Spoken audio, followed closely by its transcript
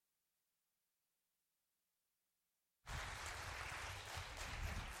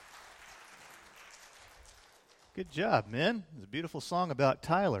Good job, man. It's a beautiful song about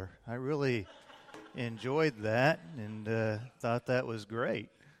Tyler. I really enjoyed that and thought that was great.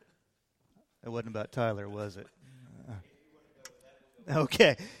 It wasn't about Tyler, was it?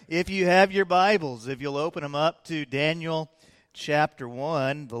 Okay. If you have your Bibles, if you'll open them up to Daniel chapter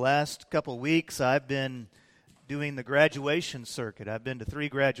 1. The last couple weeks I've been doing the graduation circuit. I've been to 3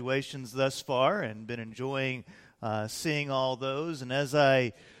 graduations thus far and been enjoying seeing all those. And as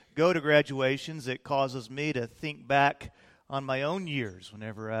I go to graduations, it causes me to think back on my own years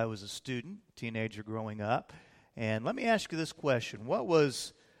whenever I was a student, teenager growing up. And let me ask you this question. What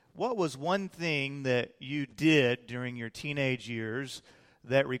was one thing that you did during your teenage years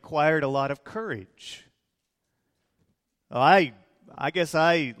that required a lot of courage? I guess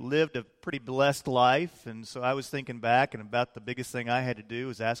I lived a pretty blessed life, and so I was thinking back, and about the biggest thing I had to do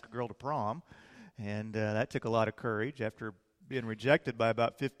was ask a girl to prom, and that took a lot of courage. After being rejected by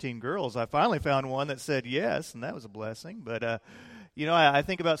about 15 girls, I finally found one that said yes, and that was a blessing. But, I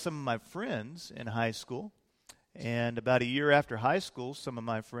think about some of my friends in high school, and about a year after high school, some of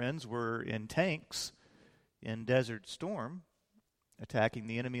my friends were in tanks in Desert Storm attacking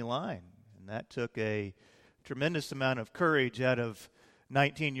the enemy line, and that took a tremendous amount of courage out of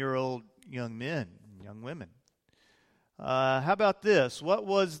 19-year-old young men and young women. How about this? What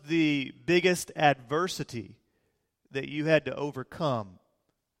was the biggest adversity that you had to overcome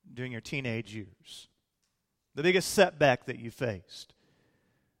during your teenage years? The biggest setback that you faced?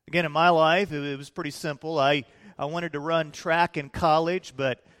 Again, in my life, it was pretty simple. I wanted to run track in college,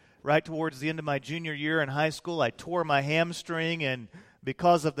 but right towards the end of my junior year in high school, I tore my hamstring, and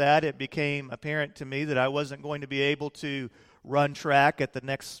because of that, it became apparent to me that I wasn't going to be able to run track at the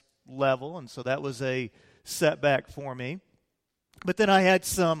next level, and so that was a setback for me. But then I had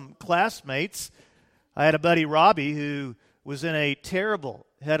some classmates. I had a buddy, Robbie, who was in a terrible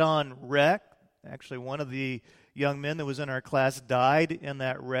head-on wreck. Actually, one of the young men that was in our class died in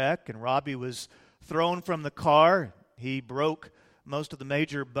that wreck, and Robbie was thrown from the car. He broke most of the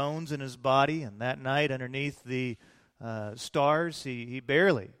major bones in his body, and that night underneath the stars, he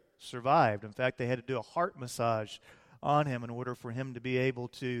barely survived. In fact, they had to do a heart massage on him in order for him to be able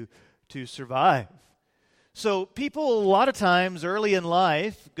to survive. So people a lot of times early in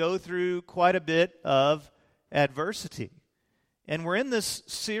life go through quite a bit of adversity. And we're in this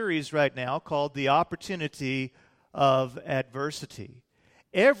series right now called The Opportunity of Adversity.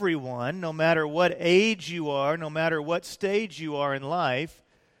 Everyone, no matter what age you are, no matter what stage you are in life,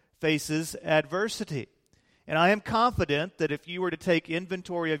 faces adversity. And I am confident that if you were to take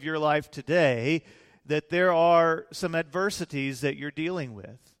inventory of your life today, that there are some adversities that you're dealing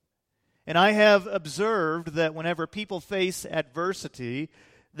with. And I have observed that whenever people face adversity,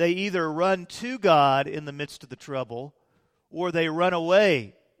 they either run to God in the midst of the trouble, or they run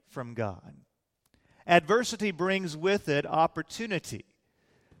away from God. Adversity brings with it opportunity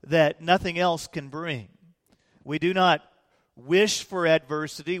that nothing else can bring. We do not wish for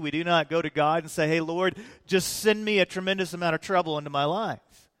adversity. We do not go to God and say, hey, Lord, just send me a tremendous amount of trouble into my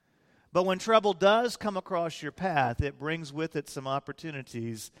life. But when trouble does come across your path, it brings with it some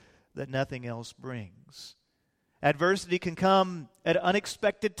opportunities that nothing else brings. Adversity can come at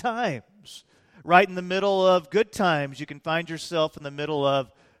unexpected times. Right in the middle of good times, you can find yourself in the middle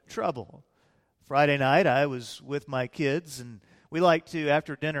of trouble. Friday night, I was with my kids, and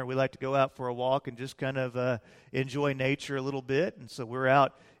after dinner, we like to go out for a walk and just kind of enjoy nature a little bit. And so we're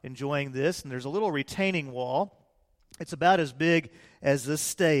out enjoying this, and there's a little retaining wall. It's about as big as this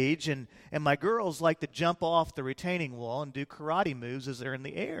stage, and my girls like to jump off the retaining wall and do karate moves as they're in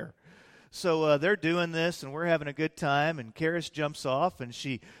the air. So they're doing this, and we're having a good time, and Karis jumps off, and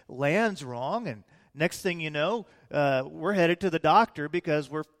she lands wrong, and next thing you know, we're headed to the doctor because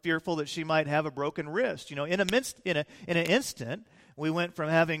we're fearful that she might have a broken wrist. In an instant, we went from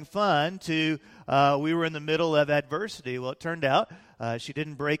having fun to we were in the middle of adversity. Well, it turned out she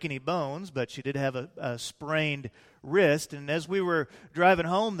didn't break any bones, but she did have a sprained wrist. And as we were driving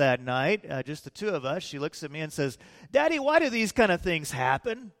home that night, just the two of us, she looks at me and says, "Daddy, why do these kind of things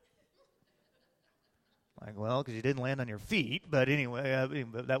happen?" Like, well, because you didn't land on your feet. But anyway,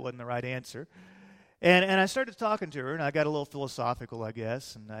 that wasn't the right answer. And I started talking to her, and I got a little philosophical, I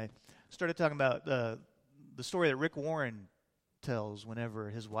guess. And I started talking about the story that Rick Warren tells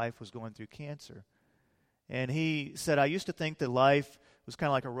whenever his wife was going through cancer. And he said, I used to think that life was kind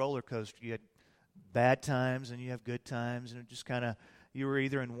of like a roller coaster. You had bad times and you have good times, and it just kind of, you were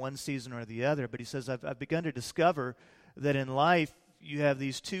either in one season or the other. But he says, I've begun to discover that in life you have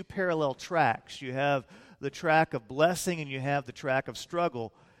these two parallel tracks. You have the track of blessing and you have the track of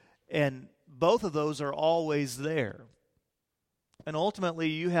struggle. And both of those are always there. And ultimately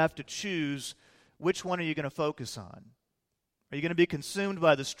you have to choose which one are you going to focus on? Are you going to be consumed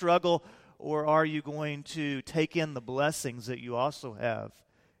by the struggle, or are you going to take in the blessings that you also have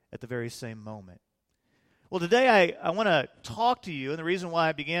at the very same moment? Well, today I want to talk to you, and the reason why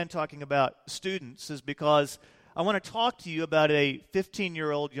I began talking about students is because I want to talk to you about a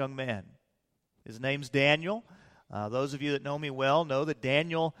 15-year-old young man. His name's Daniel. Those of you that know me well know that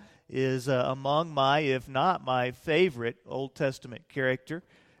Daniel is among my, if not my favorite Old Testament character.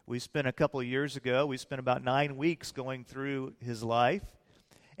 We spent a couple of years ago, we spent about 9 weeks going through his life.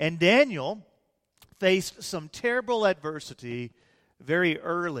 And Daniel faced some terrible adversity very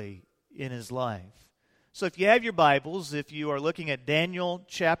early in his life. So if you have your Bibles, if you are looking at Daniel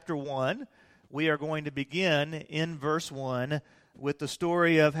chapter 1, we are going to begin in verse 1 with the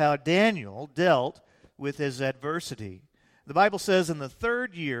story of how Daniel dealt with his adversity. The Bible says, in the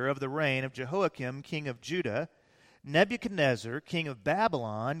 3rd year of the reign of Jehoiakim, king of Judah, Nebuchadnezzar, king of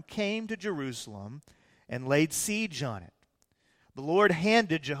Babylon, came to Jerusalem and laid siege on it. The Lord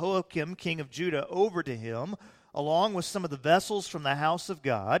handed Jehoiakim, king of Judah, over to him, along with some of the vessels from the house of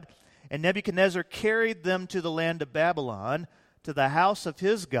God, and Nebuchadnezzar carried them to the land of Babylon, to the house of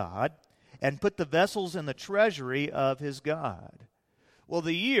his God, and put the vessels in the treasury of his God. Well,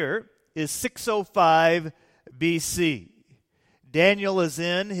 the year is 605 BC. Daniel is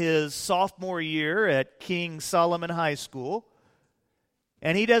in his sophomore year at King Solomon High School,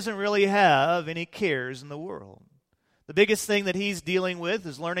 and he doesn't really have any cares in the world. The biggest thing that he's dealing with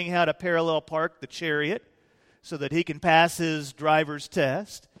is learning how to parallel park the chariot so that he can pass his driver's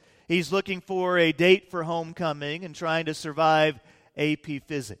test. He's looking for a date for homecoming and trying to survive AP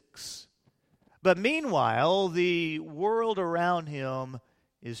Physics. But meanwhile, the world around him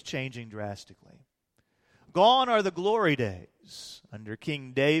is changing drastically. Gone are the glory days under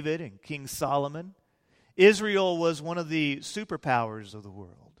King David and King Solomon. Israel was one of the superpowers of the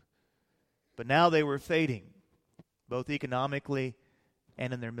world. But now they were fading, both economically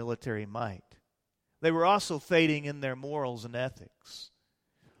and in their military might. They were also fading in their morals and ethics.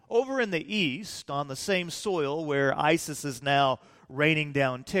 Over in the east, on the same soil where ISIS is now raining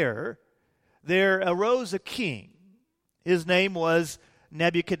down terror, there arose a king. His name was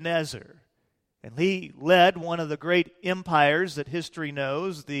Nebuchadnezzar. And he led one of the great empires that history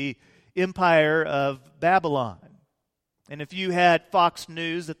knows, the empire of Babylon. And if you had Fox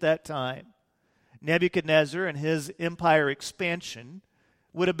News at that time, Nebuchadnezzar and his empire expansion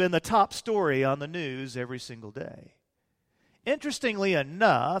would have been the top story on the news every single day. Interestingly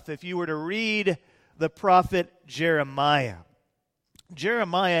enough, if you were to read the prophet Jeremiah,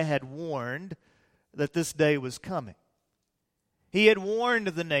 Jeremiah had warned that this day was coming. He had warned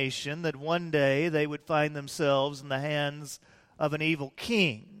the nation that one day they would find themselves in the hands of an evil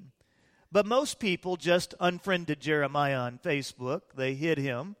king. But most people just unfriended Jeremiah on Facebook. They hid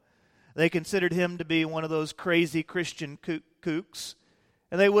him. They considered him to be one of those crazy Christian kooks,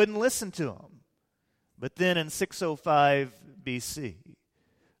 and they wouldn't listen to him. But then in 605 BC,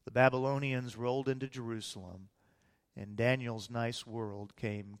 the Babylonians rolled into Jerusalem, and Daniel's nice world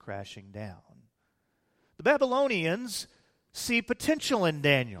came crashing down. The Babylonians see potential in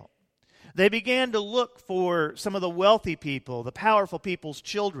Daniel. They began to look for some of the wealthy people, the powerful people's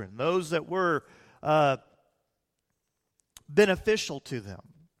children, those that were beneficial to them.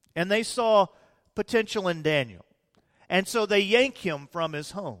 And they saw potential in Daniel. And so they yank him from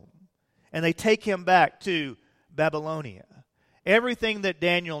his home, and they take him back to Babylonia. Everything that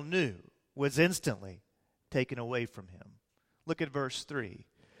Daniel knew was instantly taken away from him. Look at verse 3.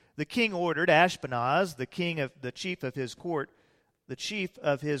 The king ordered Ashpenaz, the chief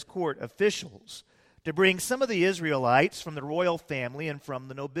of his court officials, to bring some of the Israelites from the royal family and from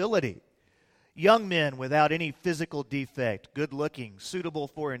the nobility. Young men without any physical defect, good-looking, suitable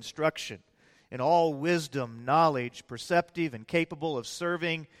for instruction, in all wisdom, knowledge, perceptive, and capable of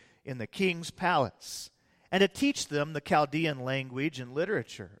serving in the king's palace, and to teach them the Chaldean language and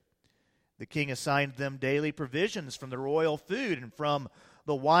literature. The king assigned them daily provisions from the royal food and from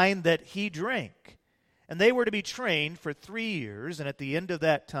the wine that he drank. And they were to be trained for 3 years, and at the end of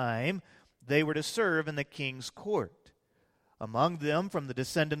that time, they were to serve in the king's court. Among them, from the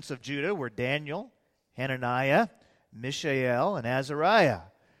descendants of Judah, were Daniel, Hananiah, Mishael, and Azariah.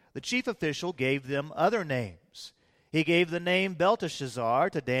 The chief official gave them other names. He gave the name Belteshazzar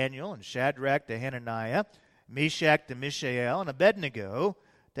to Daniel, and Shadrach to Hananiah, Meshach to Mishael, and Abednego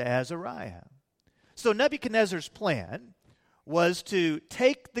to Azariah. So Nebuchadnezzar's plan was to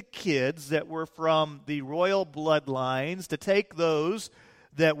take the kids that were from the royal bloodlines, to take those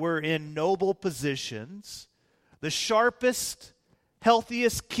that were in noble positions, the sharpest,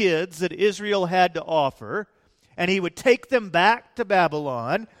 healthiest kids that Israel had to offer, and he would take them back to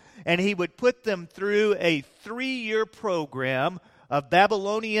Babylon, and he would put them through a 3-year program of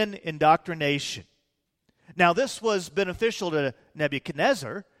Babylonian indoctrination. Now, this was beneficial to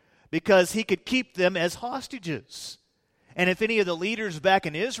Nebuchadnezzar because he could keep them as hostages. And if any of the leaders back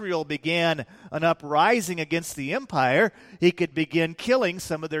in Israel began an uprising against the empire, he could begin killing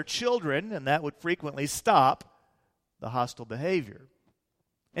some of their children, and that would frequently stop the hostile behavior.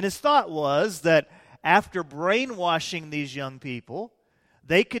 And his thought was that after brainwashing these young people,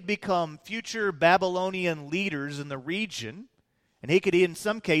 they could become future Babylonian leaders in the region, and he could, in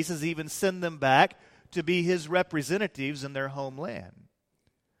some cases, even send them back to be his representatives in their homeland.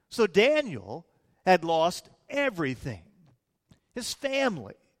 So Daniel had lost everything. His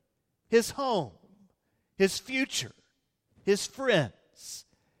family, his home, his future, his friends.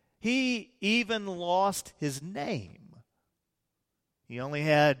 He even lost his name. He only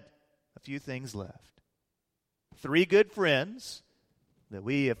had a few things left. 3 good friends that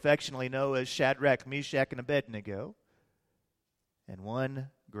we affectionately know as Shadrach, Meshach, and Abednego, and one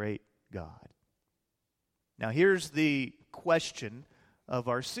great God. Now here's the question of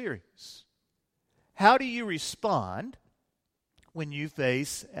our series. How do you respond when you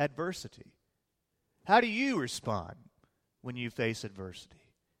face adversity? How do you respond when you face adversity?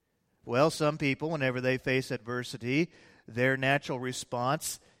 Well, some people, whenever they face adversity, their natural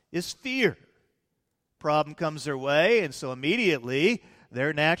response is fear. Problem comes their way, and so immediately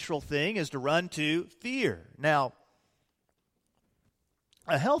their natural thing is to run to fear. Now,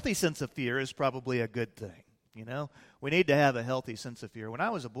 a healthy sense of fear is probably a good thing. You know, we need to have a healthy sense of fear. When I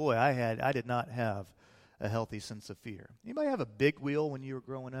was a boy, I did not have a healthy sense of fear. Anybody have a big wheel when you were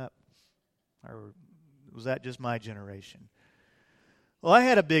growing up? Or was that just my generation? Well, I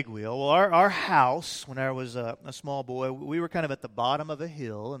had a big wheel. Well, our house, when I was a small boy, we were kind of at the bottom of a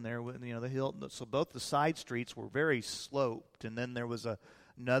hill, and there, the hill, so both the side streets were very sloped, and then there was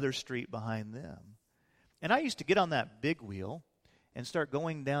another street behind them. And I used to get on that big wheel and start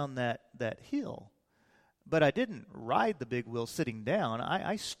going down that hill. But I didn't ride the big wheel sitting down.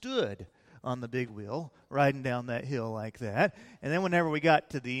 I stood on the big wheel, riding down that hill like that. And then whenever we got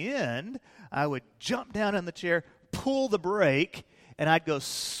to the end, I would jump down in the chair, pull the brake, and I'd go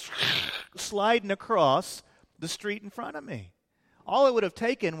sliding across the street in front of me. All it would have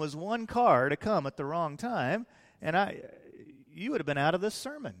taken was one car to come at the wrong time, and you would have been out of this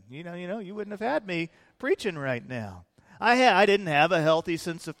sermon. You wouldn't have had me preaching right now. I didn't have a healthy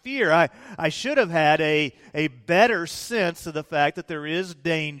sense of fear. I should have had a better sense of the fact that there is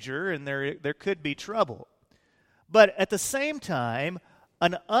danger and there could be trouble. But at the same time,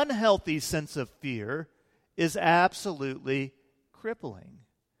 an unhealthy sense of fear is absolutely crippling.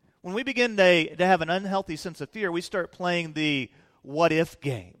 When we begin to have an unhealthy sense of fear, we start playing the what-if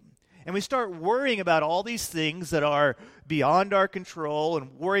game. And we start worrying about all these things that are beyond our control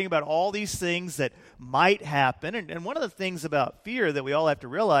and worrying about all these things that might happen. And one of the things about fear that we all have to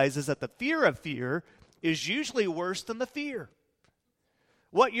realize is that the fear of fear is usually worse than the fear.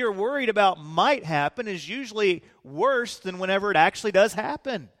 What you're worried about might happen is usually worse than whenever it actually does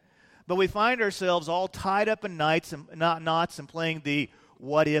happen. But we find ourselves all tied up in knots and playing the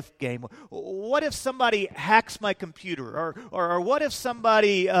what-if game. What if somebody hacks my computer? Or what if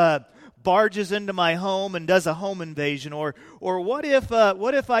somebody barges into my home and does a home invasion? Or what if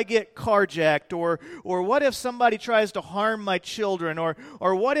I get carjacked? Or what if somebody tries to harm my children? Or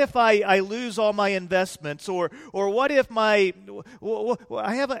what if I lose all my investments? Or what if I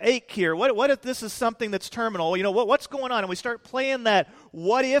have an ache here? What if this is something that's terminal? What's going on? And we start playing that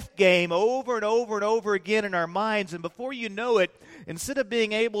what-if game over and over and over again in our minds. And before you know it, instead of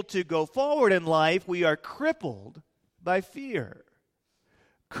being able to go forward in life, we are crippled by fear.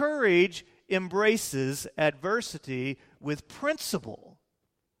 Courage embraces adversity with principle,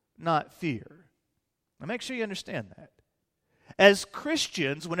 not fear. Now make sure you understand that. As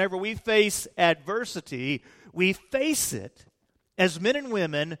Christians, whenever we face adversity, we face it as men and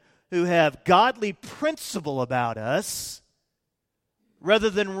women who have godly principle about us,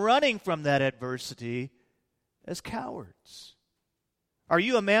 rather than running from that adversity as cowards. Are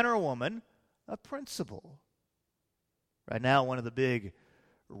you a man or a woman of principle? Right now, one of the big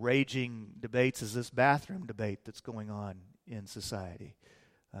raging debates is this bathroom debate that's going on in society.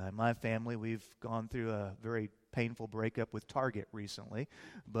 In my family, we've gone through a very painful breakup with Target recently.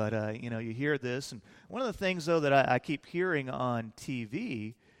 But, you hear this. And one of the things, though, that I keep hearing on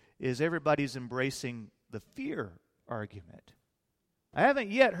TV is everybody's embracing the fear argument. I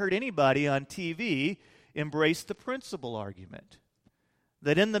haven't yet heard anybody on TV embrace the principle argument.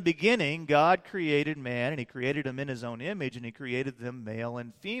 That in the beginning, God created man, and He created them in His own image, and He created them male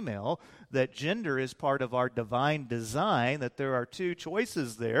and female. That gender is part of our divine design, that there are two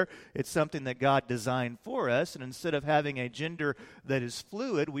choices there. It's something that God designed for us, and instead of having a gender that is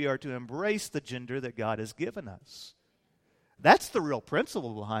fluid, we are to embrace the gender that God has given us. That's the real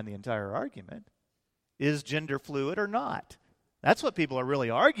principle behind the entire argument. Is gender fluid or not? That's what people are really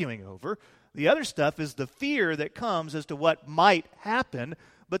arguing over. The other stuff is the fear that comes as to what might happen.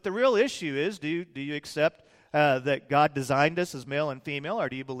 But the real issue is, do you accept that God designed us as male and female, or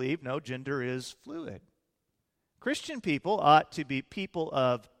do you believe, no, gender is fluid? Christian people ought to be people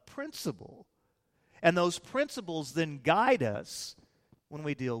of principle. And those principles then guide us when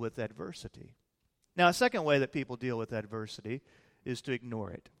we deal with adversity. Now, a second way that people deal with adversity is to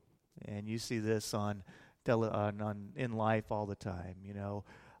ignore it. And you see this in life all the time,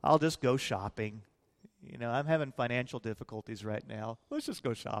 I'll just go shopping. I'm having financial difficulties right now. Let's just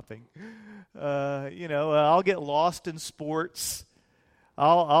go shopping. I'll get lost in sports.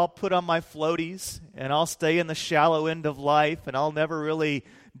 I'll put on my floaties, and I'll stay in the shallow end of life, and I'll never really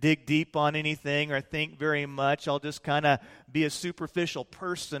dig deep on anything or think very much. I'll just kind of be a superficial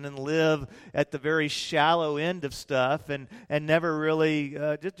person and live at the very shallow end of stuff and never really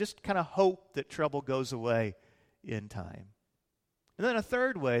just kind of hope that trouble goes away in time. And then a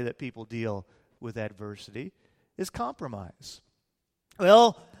third way that people deal with adversity is compromise.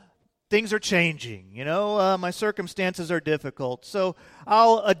 Well, things are changing, my circumstances are difficult, so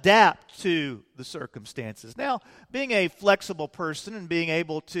I'll adapt to the circumstances. Now, being a flexible person and being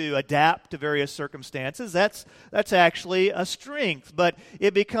able to adapt to various circumstances, that's actually a strength, but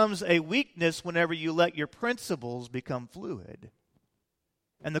it becomes a weakness whenever you let your principles become fluid.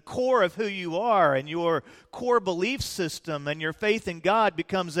 And the core of who you are and your core belief system and your faith in God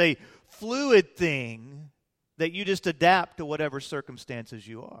becomes a fluid thing that you just adapt to whatever circumstances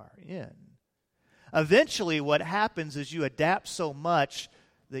you are in. Eventually, what happens is you adapt so much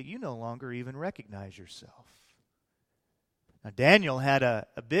that you no longer even recognize yourself. Now, Daniel had a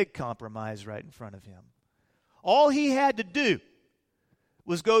big compromise right in front of him. All he had to do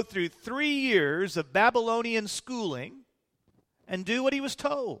was go through 3 years of Babylonian schooling and do what he was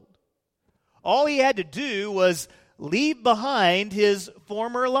told. All he had to do was leave behind his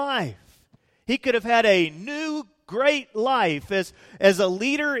former life. He could have had a new great life as a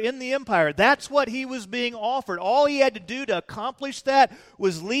leader in the empire. That's what he was being offered. All he had to do to accomplish that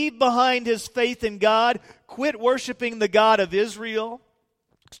was leave behind his faith in God, quit worshiping the God of Israel,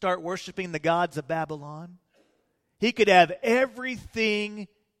 start worshiping the gods of Babylon. He could have everything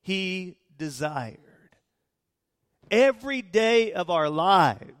he desired. Every day of our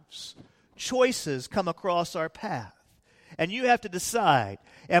lives, choices come across our path. And you have to decide,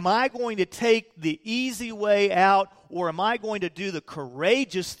 am I going to take the easy way out, or am I going to do the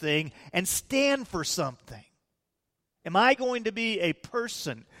courageous thing and stand for something? Am I going to be a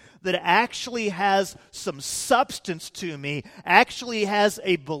person that actually has some substance to me, actually has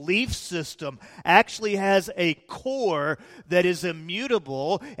a belief system, actually has a core that is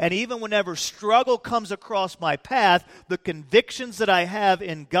immutable, and even whenever struggle comes across my path, the convictions that I have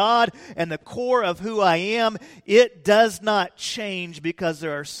in God and the core of who I am, it does not change, because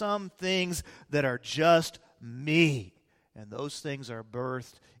there are some things that are just me, and those things are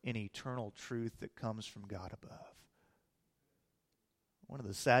birthed in eternal truth that comes from God above. One of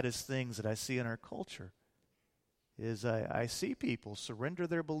the saddest things that I see in our culture is I see people surrender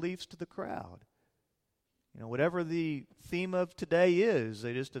their beliefs to the crowd. Whatever the theme of today is,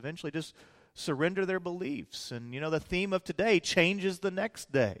 they just eventually just surrender their beliefs. And, the theme of today changes the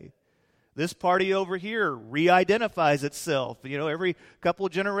next day. This party over here re-identifies itself. Every couple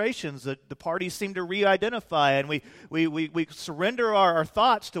of generations, the parties seem to re-identify, and we surrender our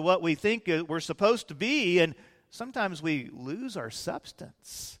thoughts to what we think we're supposed to be, and sometimes we lose our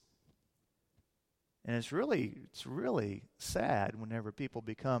substance. And it's really sad whenever people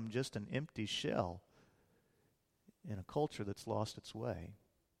become just an empty shell in a culture that's lost its way.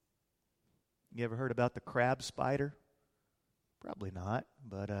 You ever heard about the crab spider? Probably not,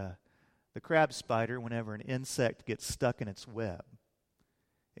 but the crab spider, whenever an insect gets stuck in its web,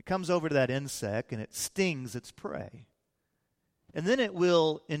 it comes over to that insect and it stings its prey. And then it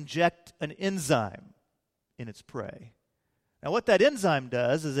will inject an enzyme in its prey. Now, what that enzyme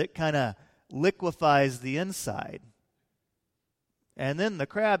does is it kind of liquefies the inside. And then the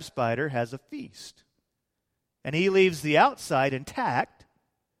crab spider has a feast. And he leaves the outside intact,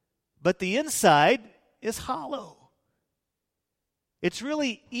 but the inside is hollow. It's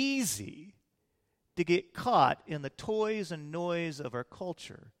really easy to get caught in the toys and noise of our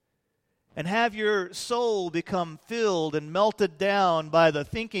culture and have your soul become filled and melted down by the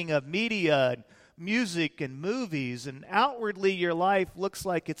thinking of media and music and movies, and outwardly your life looks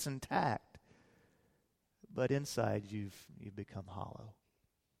like it's intact, but inside you've become hollow.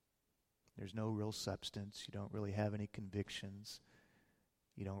 There's no real substance. You don't really have any convictions.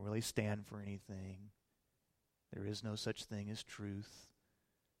 You don't really stand for anything. There is no such thing as truth,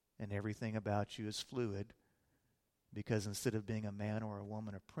 and everything about you is fluid, because instead of being a man or a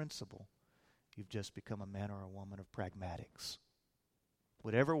woman of principle, you've just become a man or a woman of pragmatics.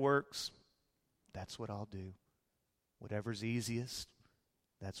 Whatever works, that's what I'll do. Whatever's easiest,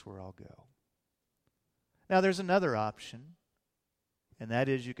 that's where I'll go. Now there's another option, and that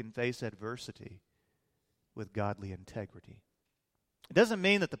is you can face adversity with godly integrity. It doesn't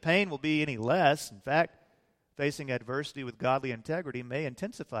mean that the pain will be any less. In fact, facing adversity with godly integrity may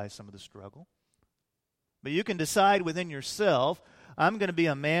intensify some of the struggle. But you can decide within yourself, I'm going to be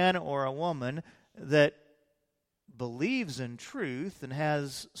a man or a woman that believes in truth and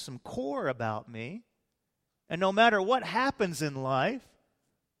has some core about me. And no matter what happens in life,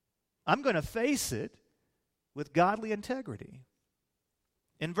 I'm going to face it with godly integrity.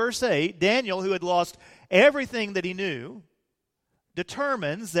 In verse 8, Daniel, who had lost everything that he knew,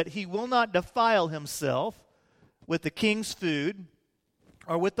 determines that he will not defile himself with the king's food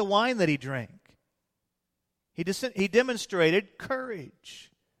or with the wine that he drank. He demonstrated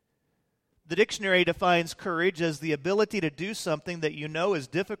courage. The dictionary defines courage as the ability to do something that you know is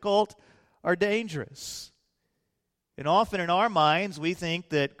difficult or dangerous. And often in our minds, we think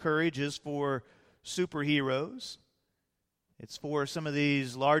that courage is for superheroes. It's for some of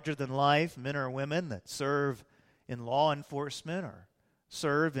these larger-than-life men or women that serve in law enforcement or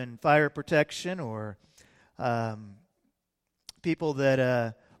serve in fire protection, or people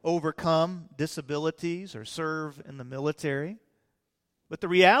that overcome disabilities or serve in the military. But the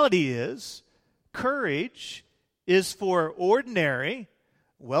reality is, courage is for ordinary,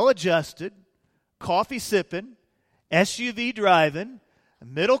 well-adjusted, coffee-sipping, SUV driving,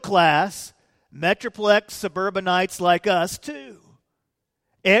 middle-class, metroplex suburbanites like us too.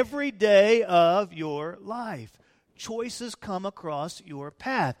 Every day of your life, choices come across your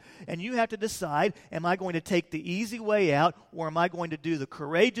path, and you have to decide, am I going to take the easy way out, or am I going to do the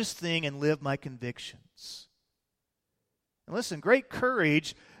courageous thing and live my convictions? And listen, great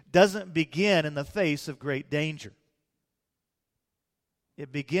courage doesn't begin in the face of great danger.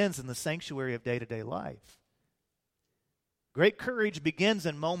 It begins in the sanctuary of day-to-day life. Great courage begins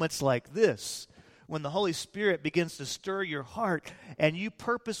in moments like this, when the Holy Spirit begins to stir your heart and you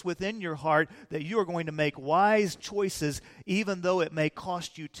purpose within your heart that you are going to make wise choices even though it may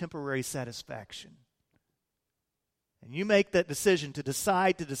cost you temporary satisfaction. And you make that decision to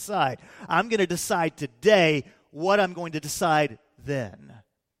decide. I'm going to decide today what I'm going to decide then.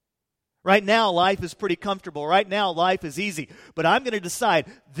 Right now, life is pretty comfortable. Right now, life is easy. But I'm going to decide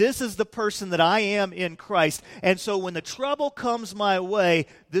this is the person that I am in Christ. And so when the trouble comes my way,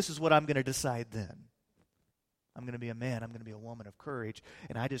 this is what I'm going to decide then. I'm going to be a man. I'm going to be a woman of courage.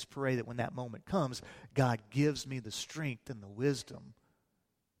 And I just pray that when that moment comes, God gives me the strength and the wisdom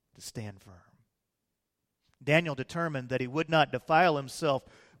to stand firm. Daniel determined that he would not defile himself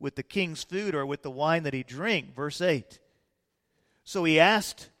with the king's food or with the wine that he drank. Verse 8. So he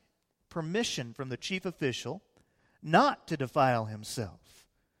asked permission from the chief official not to defile himself.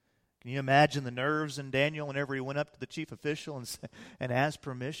 Can you imagine the nerves in Daniel whenever he went up to the chief official and asked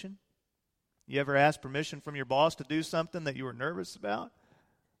permission? You ever ask permission from your boss to do something that you were nervous about?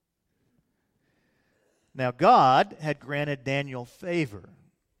 Now God had granted Daniel favor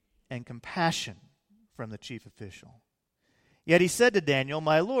and compassion from the chief official. Yet he said to Daniel,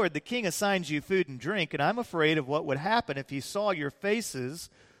 "My lord, the king assigns you food and drink, and I'm afraid of what would happen if he saw your faces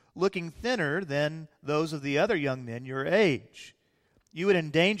looking thinner than those of the other young men your age. You would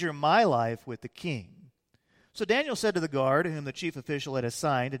endanger my life with the king." So Daniel said to the guard, whom the chief official had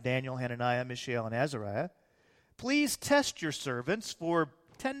assigned to Daniel, Hananiah, Mishael, and Azariah, "Please test your servants for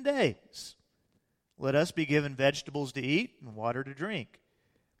 10 days. Let us be given vegetables to eat and water to drink.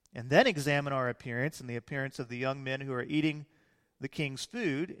 And then examine our appearance and the appearance of the young men who are eating the king's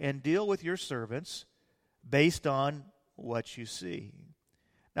food, and deal with your servants based on what you see."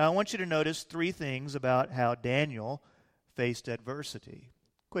 Now, I want you to notice 3 things about how Daniel faced adversity.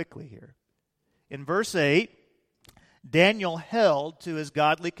 Quickly here. In verse 8, Daniel held to his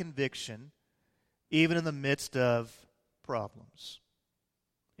godly conviction even in the midst of problems.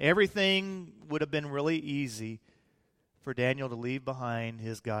 Everything would have been really easy for Daniel to leave behind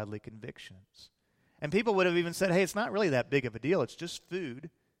his godly convictions. And people would have even said, hey, it's not really that big of a deal. It's just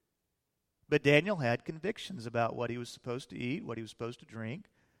food. But Daniel had convictions about what he was supposed to eat, what he was supposed to drink,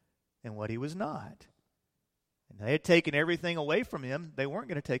 and what he was not. And they had taken everything away from him. They weren't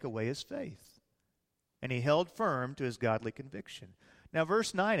going to take away his faith. And he held firm to his godly conviction. Now,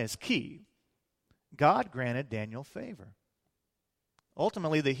 verse 9 is key. God granted Daniel favor.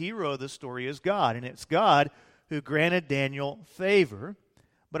 Ultimately, the hero of the story is God, and it's God who granted Daniel favor.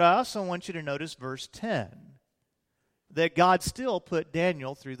 But I also want you to notice verse 10, that God still put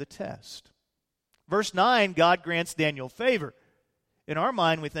Daniel through the test. Verse 9, God grants Daniel favor. In our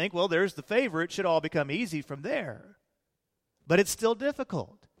mind, we think, well, there's the favor. It should all become easy from there. But it's still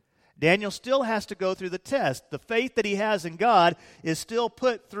difficult. Daniel still has to go through the test. The faith that he has in God is still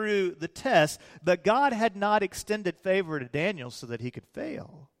put through the test, but God had not extended favor to Daniel so that he could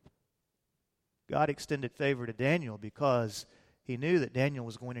fail. God extended favor to Daniel because he knew that Daniel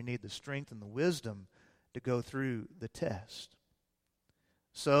was going to need the strength and the wisdom to go through the test.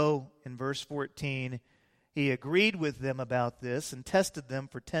 So, in verse 14, he agreed with them about this and tested them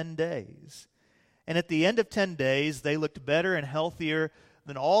for 10 days. And at the end of 10 days, they looked better and healthier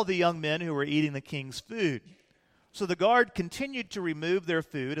than all the young men who were eating the king's food. So the guard continued to remove their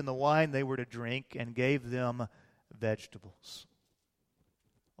food and the wine they were to drink and gave them vegetables.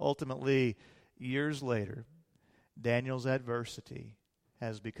 Ultimately, years later, Daniel's adversity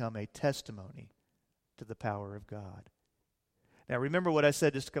has become a testimony to the power of God. Now remember what I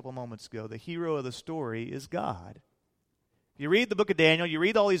said just a couple moments ago. The hero of the story is God. You read the book of Daniel, you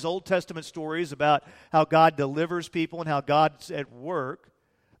read all these Old Testament stories about how God delivers people and how God's at work.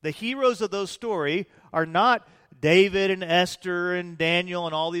 The heroes of those stories are not David and Esther and Daniel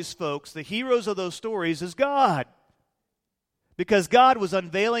and all these folks. The heroes of those stories is God. Because God was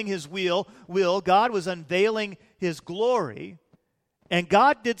unveiling his will, God was unveiling his glory, and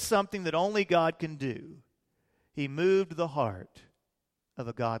God did something that only God can do. He moved the heart of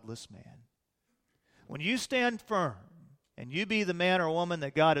a godless man. When you stand firm and you be the man or woman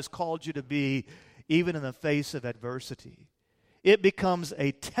that God has called you to be, even in the face of adversity, it becomes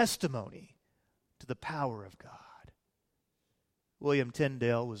a testimony to the power of God. William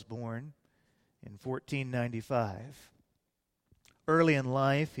Tyndale was born in 1495. Early in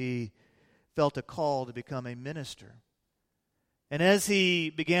life, he felt a call to become a minister. And as he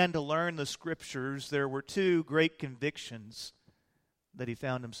began to learn the Scriptures, there were two great convictions that he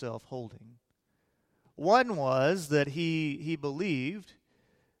found himself holding. One was that he believed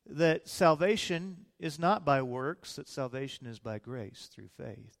that salvation is not by works, that salvation is by grace through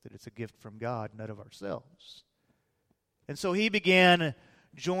faith, that it's a gift from God, not of ourselves. And so he began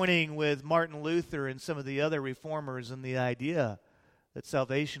joining with Martin Luther and some of the other reformers in the idea that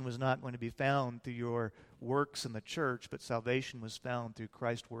salvation was not going to be found through your works in the church, but salvation was found through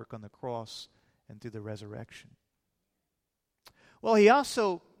Christ's work on the cross and through the resurrection. Well, he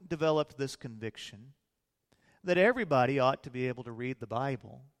also developed this conviction that everybody ought to be able to read the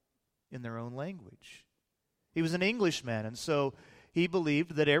Bible in their own language. He was an Englishman, and so he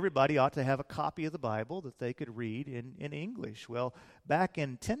believed that everybody ought to have a copy of the Bible that they could read in English. Well, back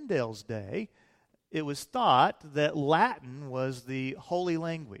in Tyndale's day, it was thought that Latin was the holy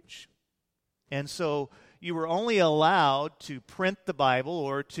language. And so you were only allowed to print the Bible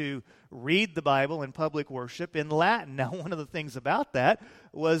or to read the Bible in public worship in Latin. Now, one of the things about that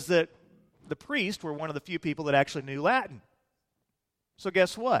was that the priests were one of the few people that actually knew Latin. So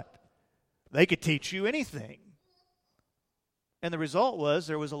guess what? They could teach you anything. And the result was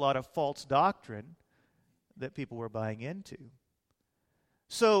there was a lot of false doctrine that people were buying into.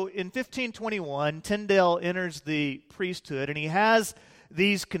 So in 1521, Tyndale enters the priesthood, and he has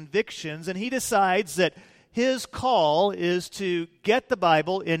these convictions, and he decides that his call is to get the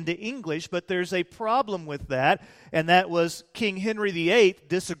Bible into English, but there's a problem with that, and that was King Henry VIII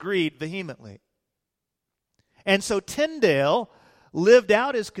disagreed vehemently. And so Tyndale lived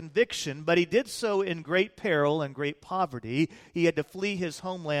out his conviction, but he did so in great peril and great poverty. He had to flee his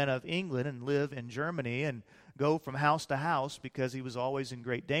homeland of England and live in Germany and go from house to house because he was always in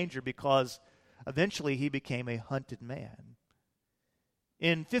great danger, because eventually he became a hunted man.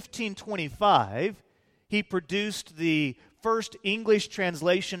 In 1525, he produced the first English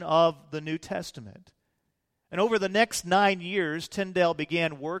translation of the New Testament. And over the next 9 years, Tyndale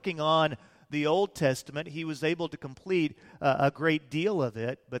began working on the Old Testament. He was able to complete a great deal of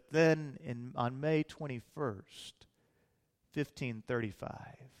it, but then on May 21st, 1535,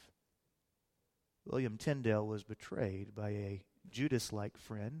 William Tyndale was betrayed by a Judas-like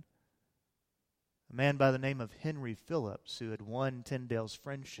friend, a man by the name of Henry Phillips, who had won Tyndale's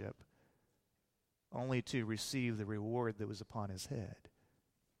friendship only to receive the reward that was upon his head.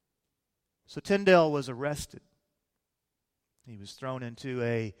 So Tyndale was arrested. He was thrown into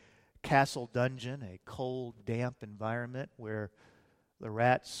a castle dungeon, a cold, damp environment where the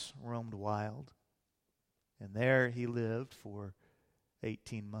rats roamed wild, and there he lived for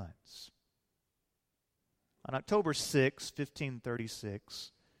 18 months. On October 6,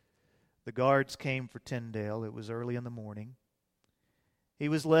 1536, the guards came for Tyndale. It was early in the morning. He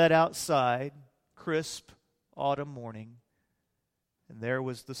was led outside, crisp autumn morning, and there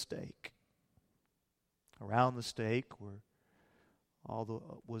was the stake. Around the stake was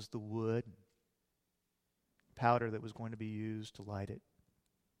the wood, powder that was going to be used to light it.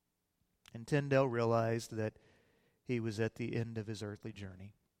 And Tyndale realized that he was at the end of his earthly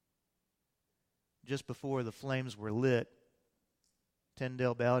journey. Just before the flames were lit,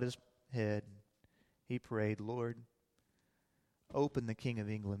 Tyndale bowed his head. He prayed, "Lord, open the King of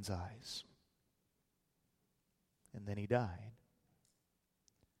England's eyes." And then he died.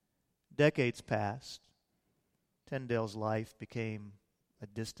 Decades passed. Tyndale's life became a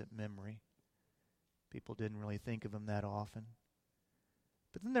distant memory. People didn't really think of him that often.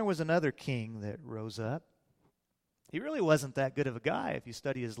 But then there was another king that rose up. He really wasn't that good of a guy if you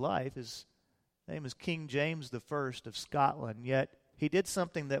study his life. His name is King James I of Scotland, yet he did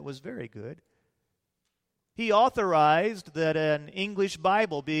something that was very good. He authorized that an English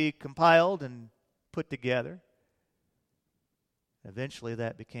Bible be compiled and put together. Eventually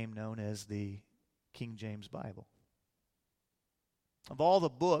that became known as the King James Bible. Of all the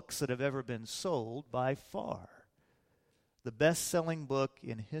books that have ever been sold, by far, the best-selling book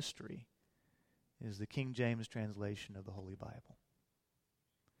in history is the King James translation of the Holy Bible.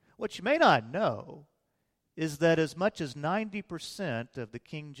 What you may not know is that as much as 90% of the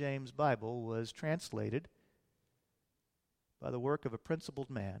King James Bible was translated by the work of a principled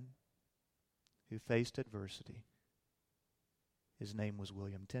man who faced adversity. His name was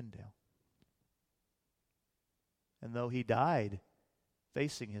William Tyndale. And though he died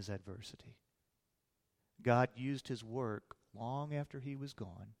facing his adversity, God used his work long after he was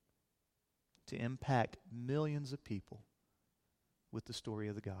gone to impact millions of people with the story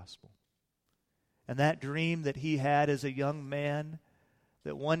of the gospel. And that dream that he had as a young man,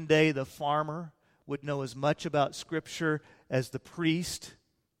 that one day the farmer would know as much about Scripture as the priest,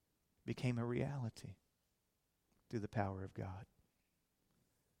 became a reality through the power of God.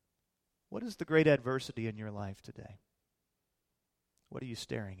 What is the great adversity in your life today? What are you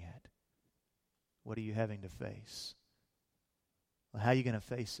staring at? What are you having to face? Well, how are you going to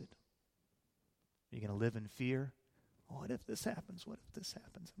face it? Are you going to live in fear? What if this happens? What if this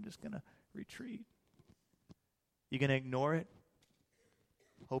happens? I'm just going to retreat. You going to ignore it?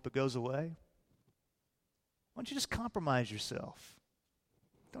 Hope it goes away? Why don't you just compromise yourself?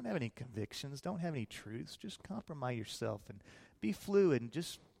 Don't have any convictions. Don't have any truths. Just compromise yourself and be fluid and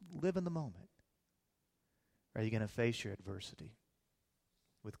just live in the moment. Or are you going to face your adversity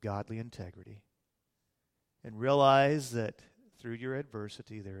with godly integrity and realize that through your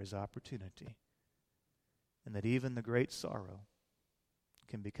adversity there is opportunity, and that even the great sorrow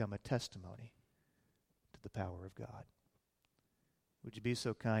can become a testimony to the power of God? Would you be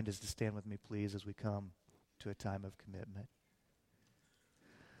so kind as to stand with me, please, as we come to a time of commitment?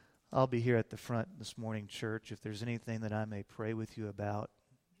 I'll be here at the front this morning, church. If there's anything that I may pray with you about,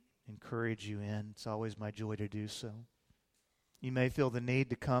 encourage you in, it's always my joy to do so. You may feel the need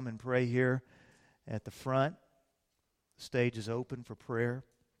to come and pray here at the front. The stage is open for prayer.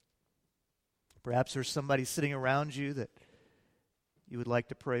 Perhaps there's somebody sitting around you that you would like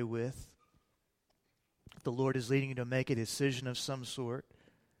to pray with. If the Lord is leading you to make a decision of some sort,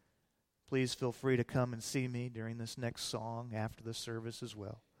 please feel free to come and see me during this next song after the service as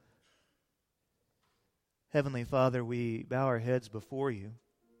well. Heavenly Father, we bow our heads before you.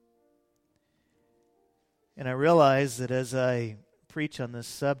 And I realize that as I preach on this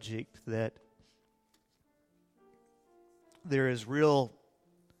subject that there's real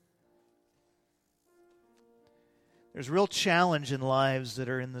challenge in lives that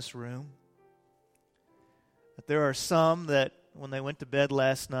are in this room. That there are some that when they went to bed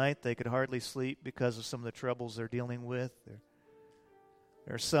last night, they could hardly sleep because of some of the troubles they're dealing with.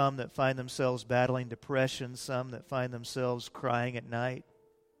 There are some that find themselves battling depression, some that find themselves crying at night.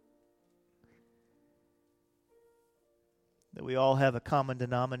 That we all have a common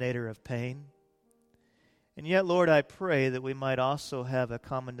denominator of pain. And yet, Lord, I pray that we might also have a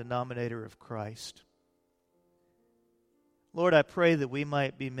common denominator of Christ. Lord, I pray that we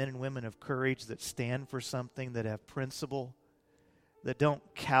might be men and women of courage that stand for something, that have principle, that don't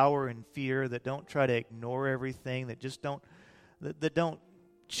cower in fear, that don't try to ignore everything, that just don't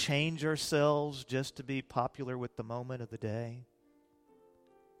change ourselves just to be popular with the moment of the day.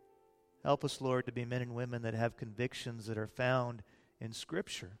 Help us, Lord, to be men and women that have convictions that are found in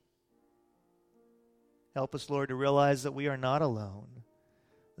Scripture. Help us, Lord, to realize that we are not alone,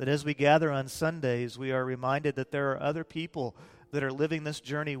 That as we gather on Sundays, we are reminded that there are other people that are living this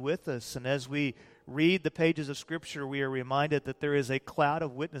journey with us. And as we read the pages of Scripture, we are reminded that there is a cloud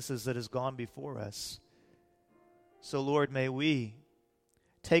of witnesses that has gone before us. So, Lord, may we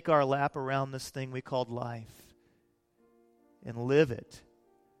take our lap around this thing we called life and live it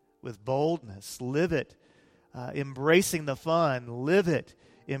with boldness. Live it embracing the fun. Live it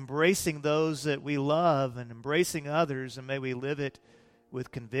embracing those that we love and embracing others. And may we live it with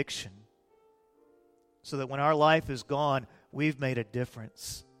conviction, so that when our life is gone, we've made a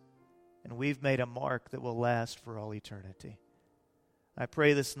difference and we've made a mark that will last for all eternity. I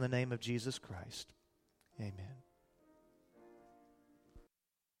pray this in the name of Jesus Christ. Amen.